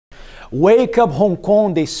Wake up, Hong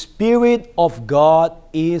Kong. The Spirit of God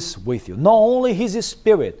is with you. Not only His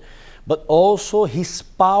Spirit, but also His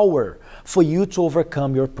power for you to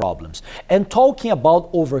overcome your problems. And talking about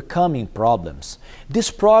overcoming problems,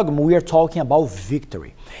 this program we are talking about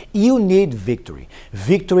victory. You need victory.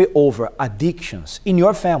 Victory over addictions in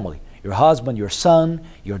your family, your husband, your son,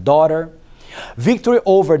 your daughter. Victory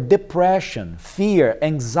over depression, fear,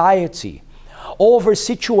 anxiety, over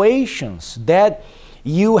situations that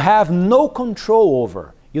you have no control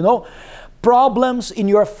over. You know, problems in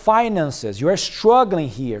your finances, you are struggling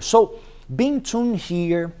here. So being tuned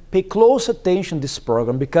here, pay close attention to this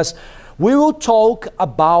program, because we will talk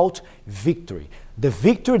about victory, the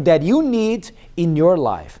victory that you need in your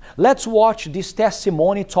life. Let's watch this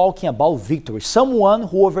testimony talking about victory. Someone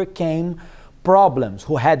who overcame problems,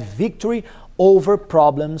 who had victory over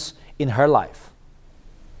problems in her life.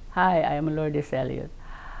 Hi, I am Lourdes Elliott.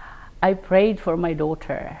 I prayed for my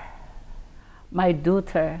daughter. My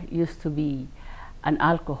daughter used to be an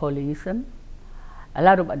alcoholism, a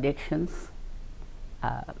lot of addictions,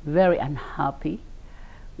 very unhappy.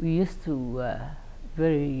 We used to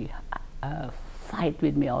fight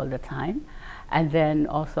with me all the time. And then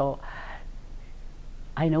also,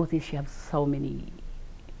 I noticed she has so many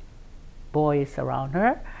boys around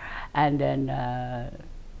her. And then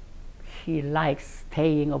she likes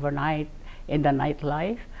staying overnight in the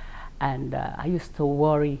nightlife. And I used to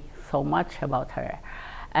worry so much about her.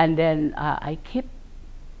 And then I keep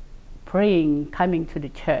praying, coming to the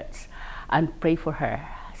church and pray for her,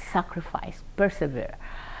 sacrifice, persevere.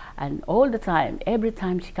 And all the time, every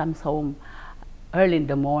time she comes home early in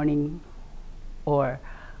the morning, or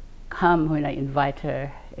come when I invite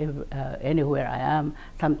her anywhere I am,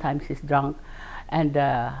 sometimes she's drunk. And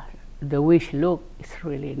the way she looks is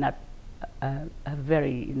really not a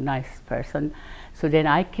very nice person. So then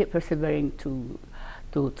I keep persevering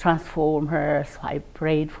to transform her. So I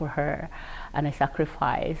prayed for her and I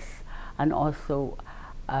sacrificed. And also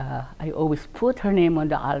I always put her name on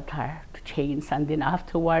the altar to change. And then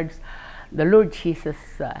afterwards, the Lord Jesus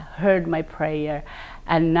heard my prayer.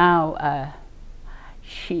 And now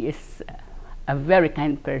she is a very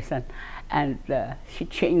kind person. And she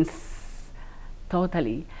changed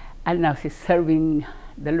totally. And now she's serving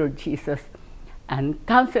the Lord Jesus and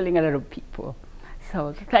counseling a lot of people.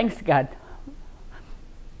 So thanks God.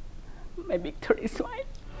 My victory is mine.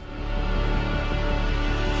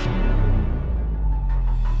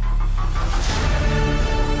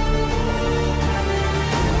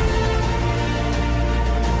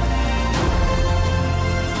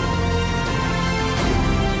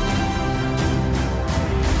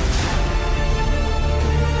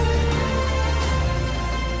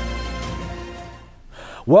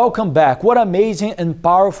 Welcome back. What amazing and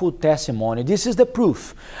powerful testimony. This is the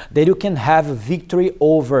proof that you can have victory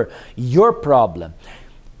over your problem.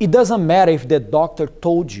 It doesn't matter if the doctor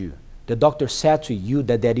told you, the doctor said to you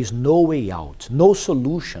that there is no way out, no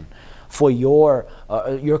solution for your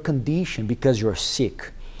condition because you're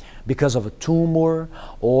sick, because of a tumor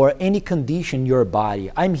or any condition in your body.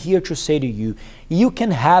 I'm here to say to you, you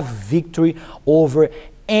can have victory over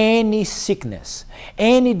any sickness,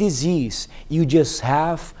 any disease. You just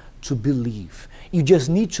have to believe. You just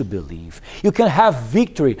need to believe. You can have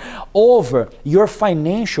victory over your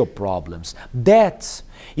financial problems, debts.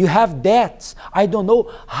 You have debts. I don't know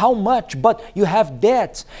how much, but you have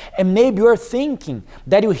debts. And maybe you're thinking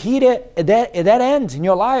that you hit that end in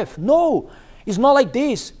your life. No, it's not like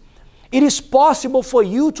this. It is possible for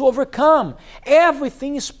you to overcome.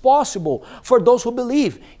 Everything is possible for those who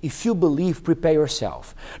believe. If you believe, prepare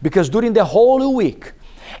yourself. Because during the Holy Week,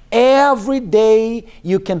 every day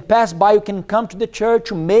you can pass by, you can come to the church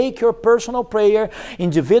to make your personal prayer,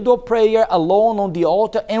 individual prayer, alone on the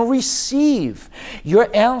altar, and receive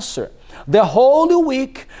your answer. The Holy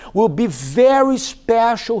Week will be very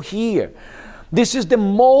special here. This is the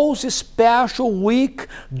most special week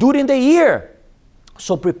during the year.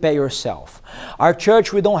 So prepare yourself. Our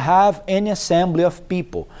church, we don't have any assembly of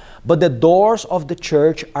people, but the doors of the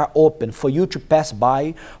church are open for you to pass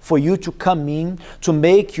by, for you to come in, to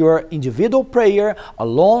make your individual prayer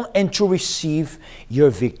alone and to receive your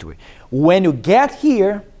victory. When you get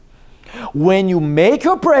here, when you make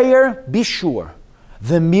your prayer, be sure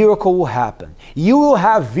the miracle will happen. You will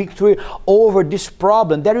have victory over this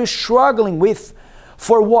problem that you're struggling with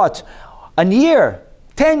for what? A year,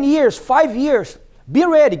 10 years, 5 years. Be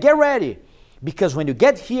ready, get ready. Because when you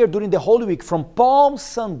get here during the Holy Week, from Palm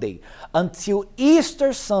Sunday until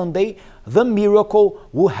Easter Sunday, the miracle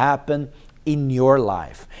will happen in your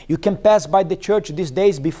life. You can pass by the church these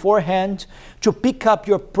days beforehand to pick up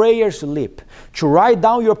your prayer slip, to write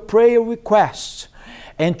down your prayer requests.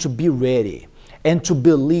 and to be ready and to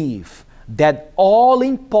believe that all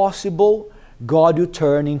impossible God will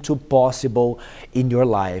turn into possible in your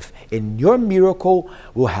life, and your miracle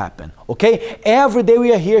will happen. Okay? Every day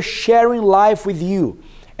we are here sharing life with you,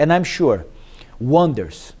 and I'm sure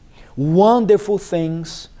wonders, wonderful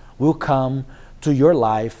things will come to your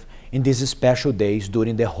life in these special days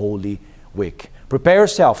during the Holy Week. Prepare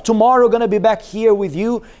yourself. Tomorrow we're going to be back here with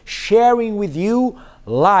you, sharing with you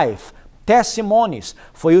life, testimonies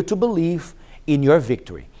for you to believe in your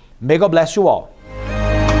victory. May God bless you all.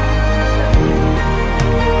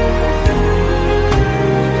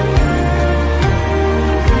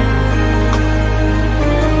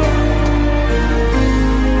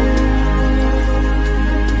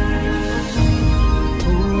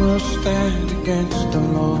 Stand against the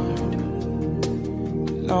Lord,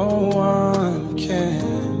 no one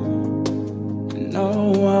can,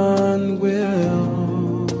 no one will.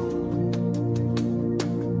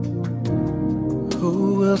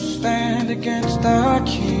 Who will stand against our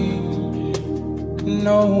King?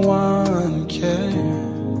 No one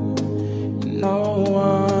can, no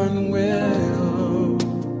one will.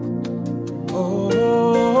 Oh,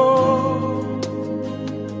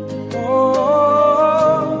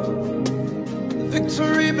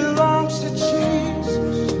 victory belongs to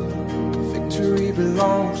Jesus. Victory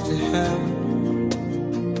belongs to Him.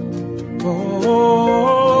 Oh.